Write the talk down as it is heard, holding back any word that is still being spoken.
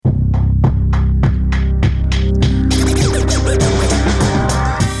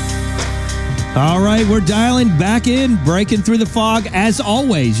right, we're dialing back in, breaking through the fog, as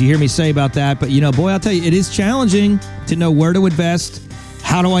always. You hear me say about that, but, boy, I'll tell you, it is challenging to know where to invest.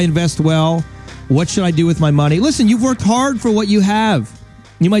 How do I invest well? What should I do with my money? Listen, you've worked hard for what you have.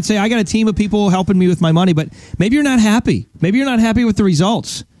 You might say, I got a team of people helping me with my money, but maybe you're not happy. Maybe you're not happy with the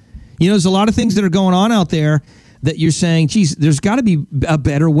results. There's a lot of things that are going on out there that you're saying, geez, there's got to be a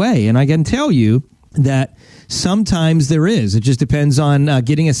better way. And I can tell you that sometimes there is. It just depends on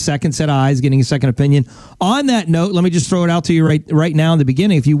getting a second set of eyes, getting a second opinion. On that note, let me just throw it out to you right now in the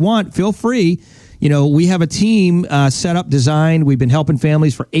beginning. If you want, feel free. We have a team set up, designed. We've been helping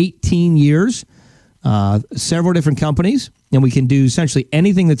families for 18 years, several different companies, and we can do essentially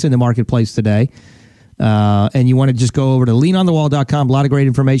anything that's in the marketplace today. And you want to just go over to leanonthewall.com. A lot of great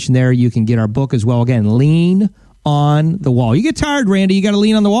information there. You can get our book as well. Again, Lean on the Wall. You get tired, Randy, you got to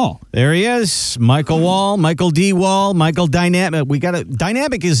lean on the wall. There he is, Michael Wall, Michael D. Wall, Michael Dynamic.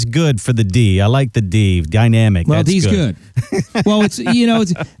 Dynamic is good for the D. I like the D. Dynamic. Well, that's D's good. Well, it's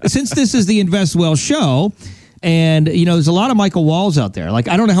since this is the Invest Well show, and there's a lot of Michael Walls out there. Like,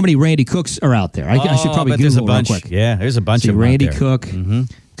 I don't know how many Randy Cooks are out there. I should probably Google real quick. Yeah, there's a bunch of them Randy out there. Cook. Mm-hmm.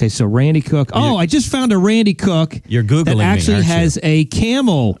 Okay, so Randy Cook. Oh, I just found a Randy Cook. You're Googling that actually me, has a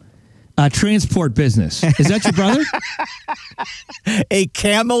camel transport business. Is that your brother? A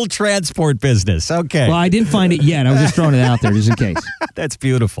camel transport business. Okay. Well, I didn't find it yet. I was just throwing it out there just in case. That's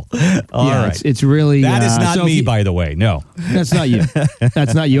beautiful. All right. It's really... That is not me, by the way. No. That's not you.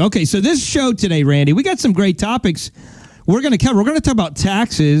 That's not you. Okay, so this show today, Randy, we got some great topics we're going to cover. We're going to talk about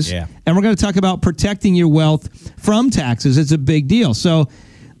taxes, and we're going to talk about protecting your wealth from taxes. It's a big deal. So...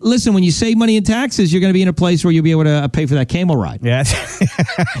 listen, when you save money in taxes, you're going to be in a place where you'll be able to pay for that camel ride. Yeah,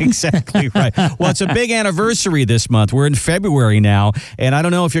 exactly right. Well, it's a big anniversary this month. We're in February now, and I don't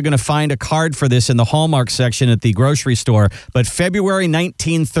know if you're going to find a card for this in the Hallmark section at the grocery store, but February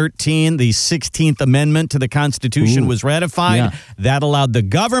 1913, the 16th Amendment to the Constitution was ratified. Yeah. That allowed the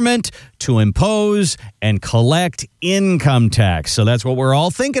government to impose and collect income tax. So that's what we're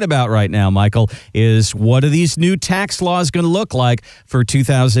all thinking about right now, Michael, is what are these new tax laws going to look like for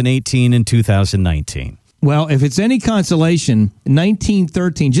 2018 and 2019? Well, if it's any consolation,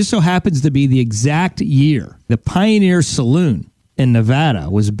 1913 just so happens to be the exact year the Pioneer Saloon in Nevada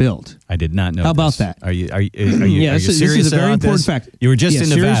was built. I did not know. How about that? Are you serious? This is a very important fact. You were just in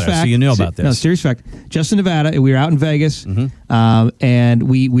Nevada, so you knew about this. No, serious fact. Just in Nevada. We were out in Vegas, and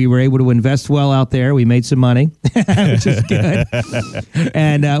we were able to invest well out there. We made some money, which is good.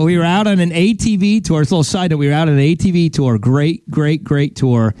 And we were out on an ATV tour. It's a little side note. We were out on an ATV tour. Great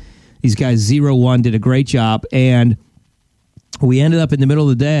tour. These guys, 01, did a great job. And we ended up in the middle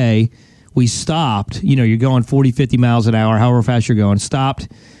of the day. We stopped, you're going 40, 50 miles an hour, however fast you're going, stopped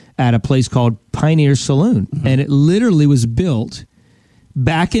at a place called Pioneer Saloon. Mm-hmm. And it literally was built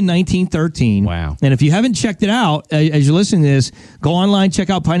back in 1913. Wow. And if you haven't checked it out, as you're listening to this, go online, check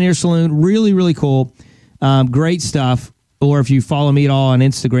out Pioneer Saloon. Really, really cool. Great stuff. Or if you follow me at all on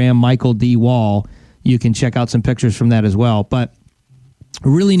Instagram, Michael D. Wall, you can check out some pictures from that as well. But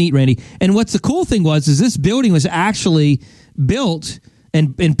really neat, Randy. And what's the cool thing is this building was actually built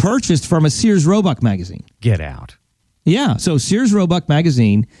and purchased from a Sears Roebuck magazine. Get out. Yeah. So Sears Roebuck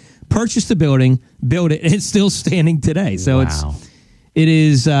magazine purchased the building, built it, and it's still standing today. So wow.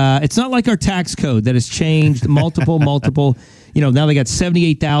 It's not like our tax code that has changed multiple, now they got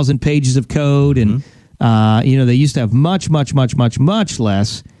 78,000 pages of code and, they used to have much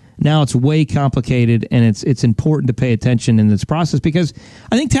less. Now it's way complicated, and it's important to pay attention in this process because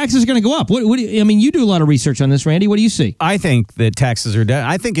I think taxes are going to go up. What do you, you do a lot of research on this, Randy. What do you see? I think that taxes are down.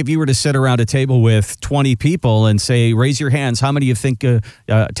 I think if you were to sit around a table with 20 people and say, raise your hands, how many of you think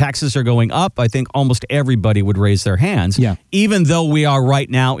taxes are going up? I think almost everybody would raise their hands, even though we are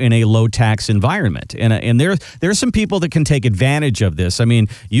right now in a low-tax environment. And there's some people that can take advantage of this. I mean,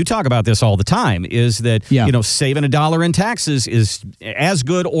 you talk about this all the time, is that, saving $1 in taxes is as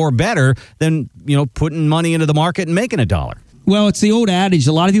good or better than putting money into the market and making $1. Well, it's the old adage.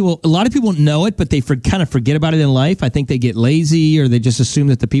 A lot of people know it, but they kind of forget about it in life. I think they get lazy, or they just assume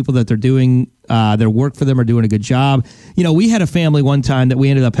that the people that they're doing their work for them are doing a good job. We had a family one time that we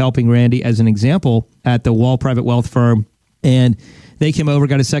ended up helping, Randy, as an example, at the Wall Private Wealth firm, and they came over,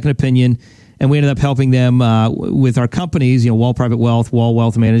 got a second opinion. And we ended up helping them with our companies, Wall Private Wealth, Wall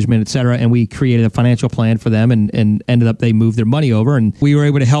Wealth Management, et cetera. And we created a financial plan for them and ended up, they moved their money over and we were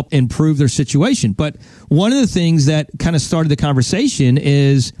able to help improve their situation. But one of the things that kind of started the conversation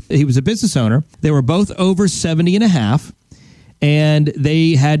is he was a business owner. They were both over 70 and a half. And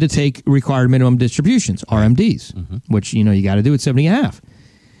they had to take required minimum distributions, RMDs, which, you got to do at 70 and a half.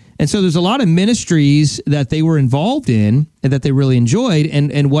 And so there's a lot of ministries that they were involved in and that they really enjoyed.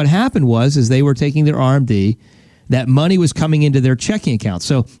 And what happened was they were taking their RMD. That money was coming into their checking account.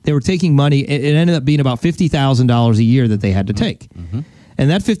 So they were taking money. It ended up being about $50,000 a year that they had to take. Mm-hmm. And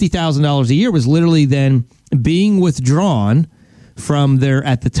that $50,000 a year was literally then being withdrawn from their,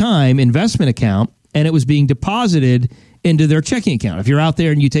 at the time, investment account, and it was being deposited into their checking account. If you're out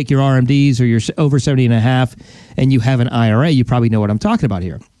there and you take your RMDs or you're over 70 and a half and you have an IRA, you probably know what I'm talking about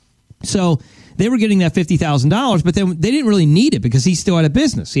here. So they were getting that $50,000, but then they didn't really need it because he still had a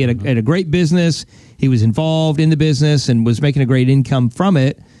business. He had a great business. He was involved in the business and was making a great income from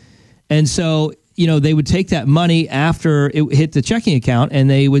it. And so, they would take that money after it hit the checking account and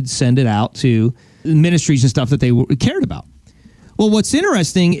they would send it out to ministries and stuff that they cared about. Well, what's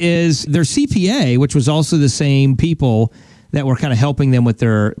interesting is their CPA, which was also the same people that were kind of helping them with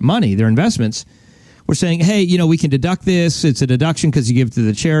their money, their investments, were saying, hey, we can deduct this. It's a deduction because you give it to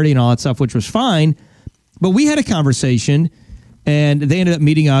the charity and all that stuff, which was fine. But we had a conversation, and they ended up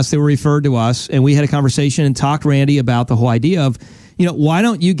meeting us. They were referred to us, and we had a conversation and talked, Randy, about the whole idea of, why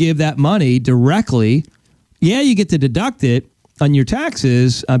don't you give that money directly? Yeah, you get to deduct it on your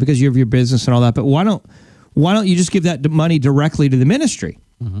taxes because you have your business and all that, but why don't you just give that money directly to the ministry?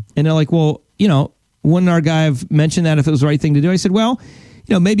 Mm-hmm. And they're like, well, wouldn't our guy have mentioned that if it was the right thing to do? I said, well,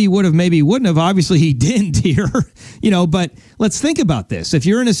 maybe he would have, maybe he wouldn't have. Obviously, he didn't here, but let's think about this. If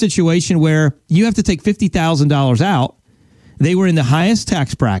you're in a situation where you have to take $50,000 out, they were in the highest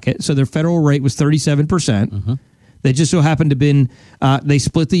tax bracket, so their federal rate was 37%. Mm-hmm. They just so happened to been, they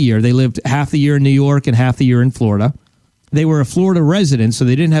split the year. They lived half the year in New York and half the year in Florida. They were a Florida resident, so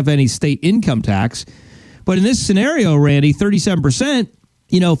they didn't have any state income tax. But in this scenario, Randy, 37%,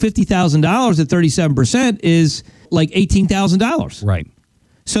 $50,000 at 37% is like $18,000. Right.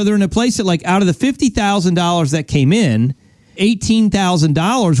 So they're in a place that, like, out of the $50,000 that came in,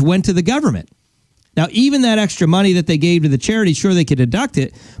 $18,000 went to the government. Now, even that extra money that they gave to the charity, sure, they could deduct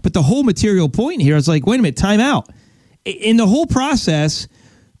it. But the whole material point here is like, wait a minute, time out. In the whole process,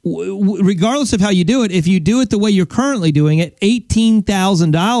 regardless of how you do it, if you do it the way you're currently doing it,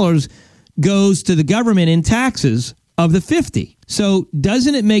 $18,000 goes to the government in taxes of the 50. So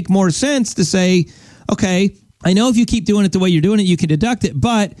doesn't it make more sense to say, okay, I know if you keep doing it the way you're doing it, you can deduct it,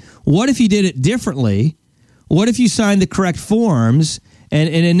 but what if you did it differently? What if you signed the correct forms and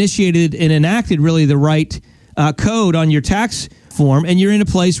initiated and enacted really the right code on your tax form, and you're in a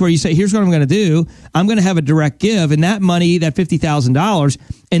place where you say, here's what I'm going to do. I'm going to have a direct give, and that money, that $50,000,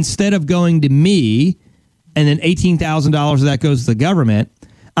 instead of going to me and then $18,000 of that goes to the government,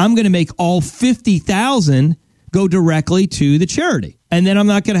 I'm going to make all $50,000 go directly to the charity. And then I'm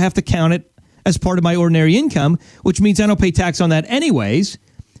not going to have to count it as part of my ordinary income, which means I don't pay tax on that anyways.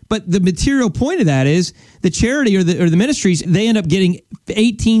 But the material point of that is the charity or the ministries, they end up getting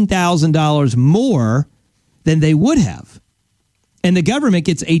 $18,000 more than they would have. And the government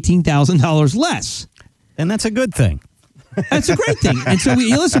gets $18,000 less. And that's a good thing. That's a great thing. And so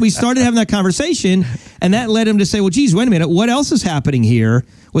we started having that conversation, and that led him to say, well, geez, wait a minute, what else is happening here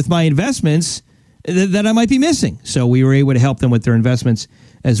with my investments that I might be missing? So we were able to help them with their investments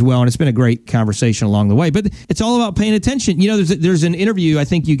as well, and it's been a great conversation along the way. But it's all about paying attention. There's an interview, I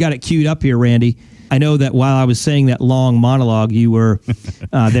think you got it queued up here, Randy. I know that while I was saying that long monologue, you were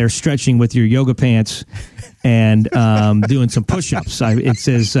there stretching with your yoga pants and doing some push-ups. It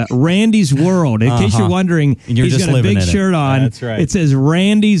says Randy's World. In case you're wondering, he's got a big shirt on. That's right. It says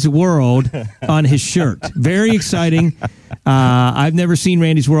Randy's World on his shirt. Very exciting. I've never seen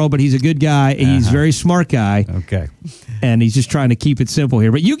Randy's World, but he's a good guy. He's a very smart guy. Okay. And he's just trying to keep it simple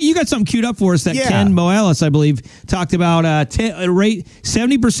here. But you got something queued up for us that Ken Moelis, I believe, talked about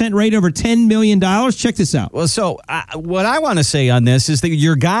 70% rate over $10 million. Check this out. Well, so what I want to say on this is that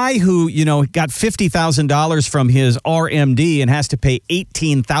your guy who, got $50,000 from his RMD and has to pay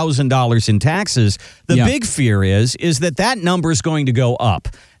 $18,000 in taxes, the big fear is that number is going to go up.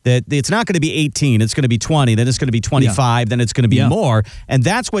 That it's not going to be 18, it's going to be 20, then it's going to be 25, then it's going to be more. And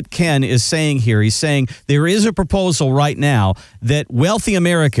that's what Ken is saying here. He's saying there is a proposal right now that wealthy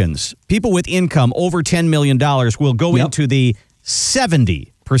Americans, people with income over $10 million, will go into the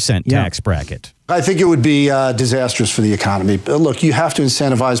 70% tax bracket. I think it would be disastrous for the economy. Look, you have to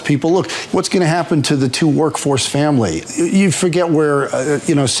incentivize people. Look, what's going to happen to the two workforce family? You forget where,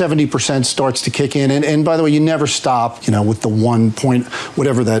 70% starts to kick in. And by the way, you never stop, with the 1 point,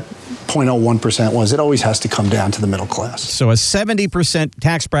 whatever that 0.01% was. It always has to come down to the middle class. So a 70%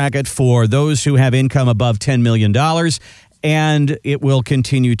 tax bracket for those who have income above $10 million. And it will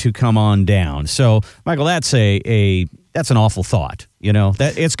continue to come on down. So, Michael, that's an awful thought.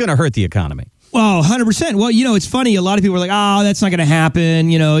 That it's going to hurt the economy. Well, 100%. Well, it's funny. A lot of people are like, oh, that's not going to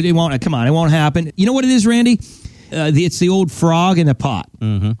happen. It won't. Come on, it won't happen. You know what it is, Randy? It's the old frog in the pot.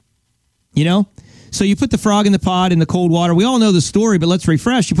 Mm-hmm. So you put the frog in the pot in the cold water. We all know the story, but let's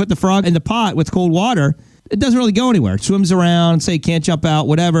refresh. You put the frog in the pot with cold water. It doesn't really go anywhere. It swims around, say can't jump out,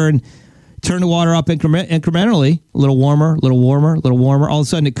 whatever, and turn the water up incrementally, a little warmer, a little warmer, a little warmer. All of a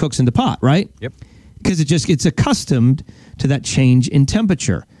sudden it cooks in the pot, right? Yep. Because it just gets accustomed to that change in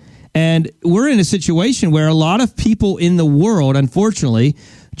temperature. And we're in a situation where a lot of people in the world, unfortunately,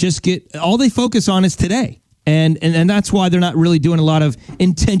 just all they focus on is today. And that's why they're not really doing a lot of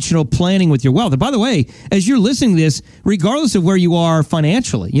intentional planning with your wealth. And by the way, as you're listening to this, regardless of where you are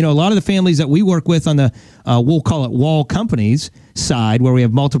financially, a lot of the families that we work with on the, we'll call it wall companies side, where we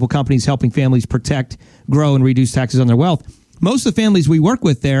have multiple companies helping families protect, grow, and reduce taxes on their wealth. Most of the families we work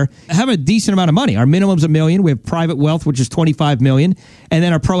with there have a decent amount of money. Our minimum's $1 million. We have private wealth, which is $25 million. And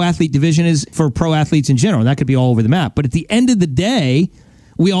then our pro athlete division is for pro athletes in general. And that could be all over the map. But at the end of the day,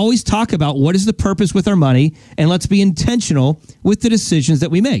 we always talk about what is the purpose with our money, and let's be intentional with the decisions that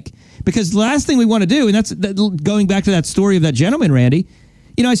we make. Because the last thing we want to do, and that's going back to that story of that gentleman, Randy,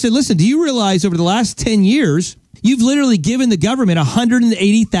 I said, listen, do you realize over the last 10 years, you've literally given the government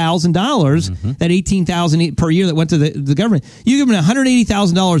 $180,000, that $18,000 per year that went to the government. You've given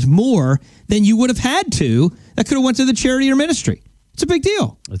 $180,000 more than you would have had to that could have went to the charity or ministry. It's a big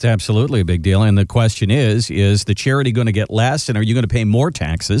deal. It's absolutely a big deal. And the question is the charity going to get less, and are you going to pay more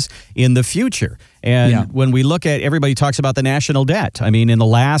taxes in the future? And when we look at, everybody talks about the national debt. I mean, in the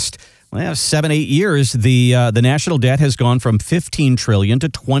last 7-8 years, the national debt has gone from $15 trillion to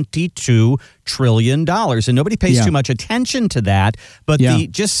 $22 trillion. And nobody pays too much attention to that. But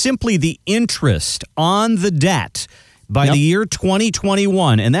just simply the interest on the debt by the year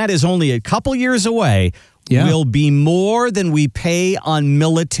 2021, and that is only a couple years away, will be more than we pay on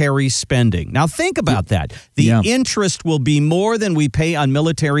military spending. Now, think about that. The interest will be more than we pay on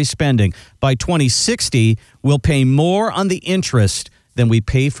military spending. By 2060, we'll pay more on the interest than we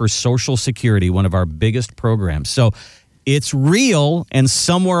pay for Social Security, one of our biggest programs. So it's real, and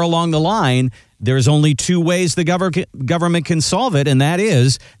somewhere along the line, there's only two ways the government can solve it, and that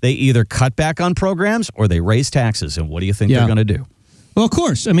is they either cut back on programs or they raise taxes. And what do you think they're going to do? Well, of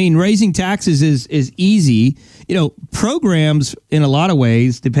course. I mean, raising taxes is easy. Programs, in a lot of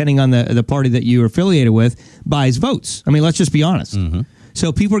ways, depending on the party that you're affiliated with, buys votes. I mean, let's just be honest. Mm-hmm.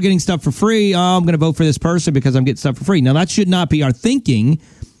 So people are getting stuff for free. Oh, I'm going to vote for this person because I'm getting stuff for free. Now, that should not be our thinking.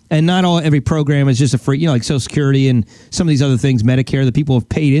 And not every program is just a free, like Social Security and some of these other things, Medicare, that people have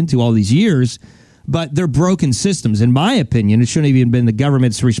paid into all these years. But they're broken systems. In my opinion, it shouldn't have even been the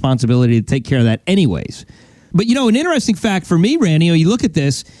government's responsibility to take care of that anyways. But, an interesting fact for me, Randy, you look at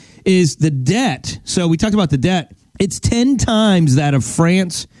this, is the debt. So we talked about the debt. It's 10 times that of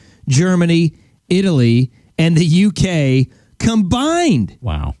France, Germany, Italy, and the UK combined.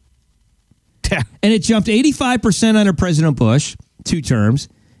 Wow. And it jumped 85% under President Bush, 2 terms.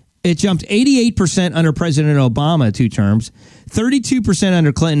 It jumped 88% under President Obama, 2 terms. 32%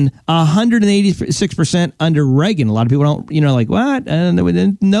 under Clinton, 186% under Reagan. A lot of people don't, like, what? And we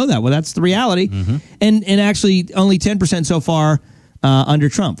didn't know that. Well, that's the reality. Mm-hmm. And actually only 10% so far under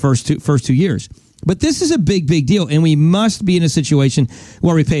Trump, first 2 years. But this is a big, big deal, and we must be in a situation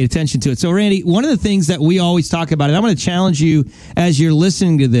where we pay attention to it. So, Randy, one of the things that we always talk about, and I'm going to challenge you as you're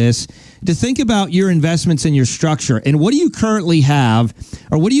listening to this, to think about your investments and your structure. And what do you currently have,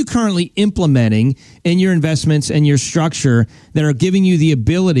 or what are you currently implementing in your investments and your structure that are giving you the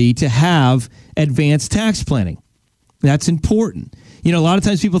ability to have advanced tax planning? That's important. A lot of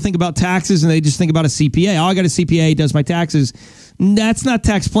times people think about taxes and they just think about a CPA. Oh, I got a CPA, does my taxes. That's not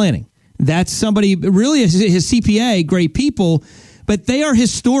tax planning. That's somebody, really, his CPA, great people, but they are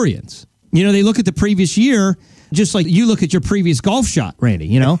historians. They look at the previous year, just like you look at your previous golf shot,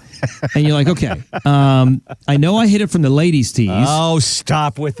 Randy, and you're like, okay, I know I hit it from the ladies' tees. Oh,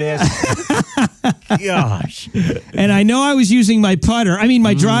 stop with this. Gosh. And I know I was using my putter,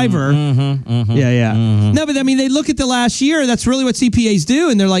 my driver. No, but they look at the last year. That's really what CPAs do.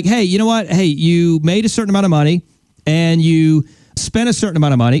 And they're like, hey, you know what? Hey, you made a certain amount of money and you spent a certain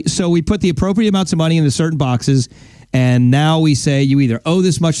amount of money. So we put the appropriate amounts of money in the certain boxes. And now we say you either owe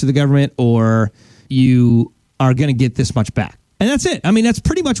this much to the government or you are going to get this much back. And that's it. That's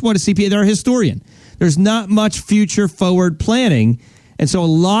pretty much what a CPA, they're a historian. There's not much future forward planning. And so a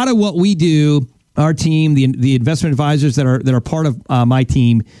lot of what we do, our team, the investment advisors that are part of my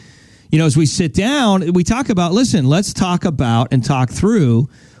team, as we sit down, we talk about, listen, let's talk about and talk through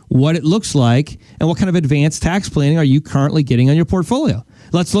what it looks like and what kind of advanced tax planning are you currently getting on your portfolio.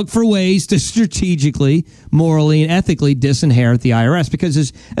 Let's look for ways to strategically, morally, and ethically disinherit the IRS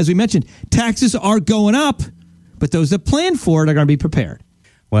because, as we mentioned, taxes are going up, but those that plan for it are going to be prepared.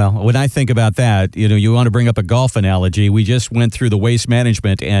 Well, when I think about that, you want to bring up a golf analogy. We just went through the Waste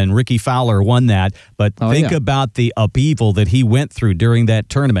Management, and Ricky Fowler won that. But think about the upheaval that he went through during that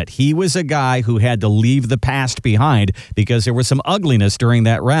tournament. He was a guy who had to leave the past behind because there was some ugliness during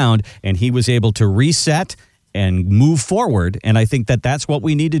that round, and he was able to reset and move forward. And I think that that's what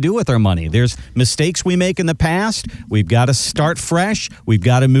we need to do with our money. There's mistakes we make in the past. We've got to start fresh. We've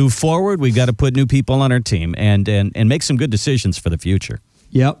got to move forward. We've got to put new people on our team and make some good decisions for the future.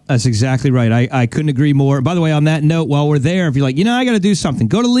 Yep, that's exactly right. I couldn't agree more. By the way, on that note, while we're there, if you're like, I got to do something,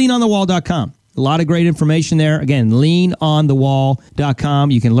 go to leanonthewall.com. A lot of great information there. Again,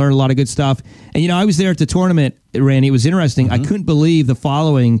 leanonthewall.com. You can learn a lot of good stuff. And, I was there at the tournament, Randy. It was interesting. I couldn't believe the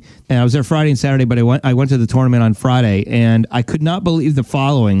following. And I was there Friday and Saturday, but I went to the tournament on Friday, and I could not believe the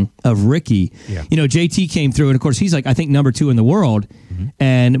following of Ricky. Yeah. JT came through, and, of course, he's like, I think, number 2 in the world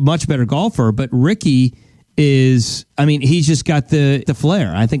and much better golfer. But Ricky he's just got the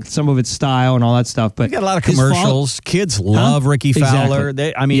flair. I think some of it's style and all that stuff. But he got a lot of commercials. Kids love Ricky Fowler.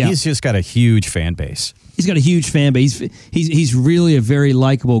 Exactly. He's just got a huge fan base. He's got a huge fan base. He's really a very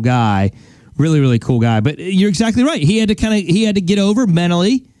likable guy, really, really cool guy. But you're exactly right. He had to get over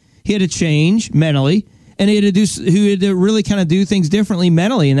mentally. He had to change mentally, and he had to really kind of do things differently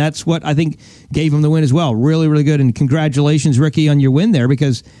mentally, and that's what I think gave him the win as well. Really, really good. And congratulations, Ricky, on your win there,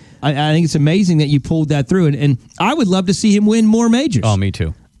 because I think it's amazing that you pulled that through, and I would love to see him win more majors. Oh, me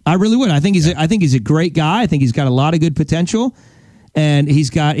too. I really would. I think he's a great guy. I think he's got a lot of good potential, and he's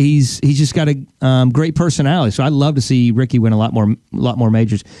just got a great personality. So I'd love to see Ricky win a lot more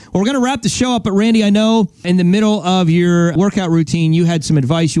majors. Well, we're going to wrap the show up, but Randy, I know in the middle of your workout routine you had some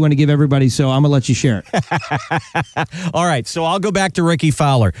advice you want to give everybody, so I'm going to let you share it. All right, so I'll go back to Ricky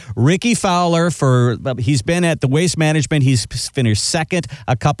Fowler. Ricky Fowler, he's been at the Waste Management. He's finished second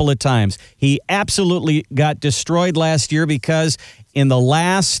a couple of times. He absolutely got destroyed last year because in the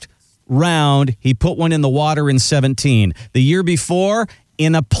last round, he put one in the water in 17. The year before,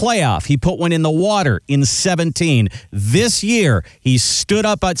 in a playoff, he put one in the water in 17. This year, he stood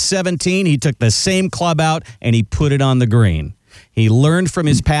up at 17. He took the same club out, and he put it on the green. He learned from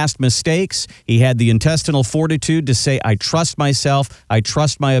his past mistakes. He had the intestinal fortitude to say, I trust myself, I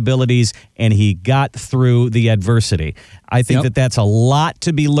trust my abilities, and he got through the adversity. I think that that's a lot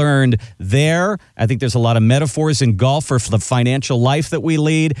to be learned there. I think there's a lot of metaphors in golf for the financial life that we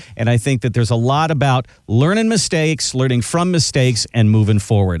lead, and I think that there's a lot about learning mistakes, learning from mistakes, and moving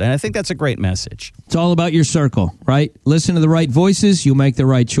forward. And I think that's a great message. It's all about your circle, right? Listen to the right voices, you'll make the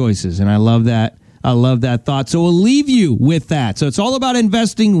right choices, and I love that. I love that thought. So we'll leave you with that. So it's all about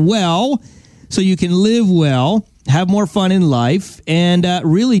investing well so you can live well, have more fun in life, and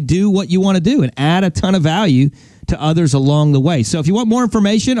really do what you want to do and add a ton of value to others along the way. So if you want more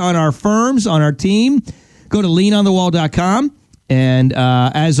information on our firms, on our team, go to leanonthewall.com. And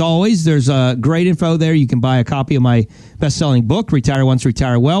as always, there's great info there. You can buy a copy of my best-selling book, Retire Once,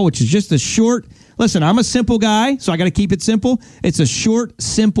 Retire Well, which is just a short... Listen, I'm a simple guy, so I got to keep it simple. It's a short,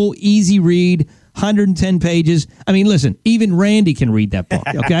 simple, easy read, 110 pages. I mean, listen, even Randy can read that book,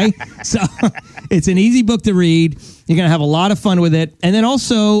 okay? So it's an easy book to read. You're going to have a lot of fun with it. And then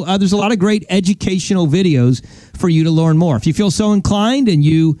also, there's a lot of great educational videos for you to learn more. If you feel so inclined and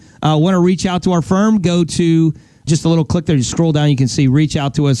you want to reach out to our firm, go to just a little click there. You scroll down, you can see reach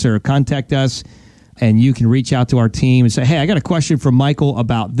out to us or contact us, and you can reach out to our team and say, hey, I got a question from Michael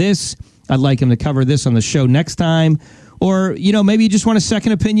about this. I'd like him to cover this on the show next time. Or, maybe you just want a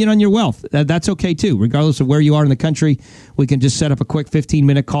second opinion on your wealth. That's okay, too. Regardless of where you are in the country, we can just set up a quick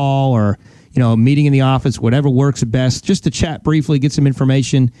 15-minute call or, a meeting in the office, whatever works best, just to chat briefly, get some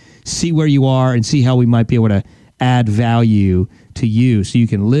information, see where you are, and see how we might be able to add value to you so you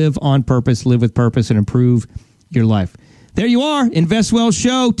can live on purpose, live with purpose, and improve your life. There you are, Invest Well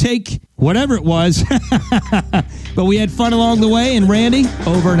show. Take whatever it was. But we had fun along the way. And Randy,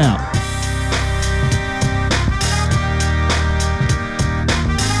 over and out.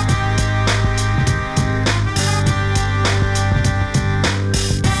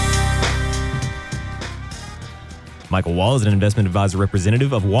 Michael Wall is an investment advisor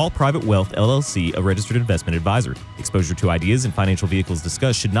representative of Wall Private Wealth, LLC, a registered investment advisor. Exposure to ideas and financial vehicles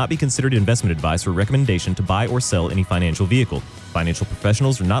discussed should not be considered investment advice or recommendation to buy or sell any financial vehicle. Financial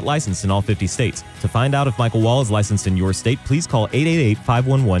professionals are not licensed in all 50 states. To find out if Michael Wall is licensed in your state, please call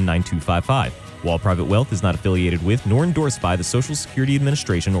 888-511-9255. Wall Private Wealth is not affiliated with nor endorsed by the Social Security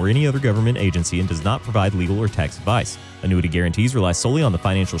Administration or any other government agency and does not provide legal or tax advice. Annuity guarantees rely solely on the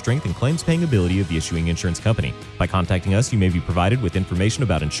financial strength and claims-paying ability of the issuing insurance company. By contacting us, you may be provided with information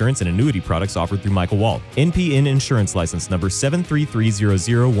about insurance and annuity products offered through Michael Wall. NPN Insurance License Number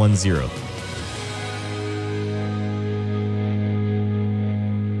 7330010.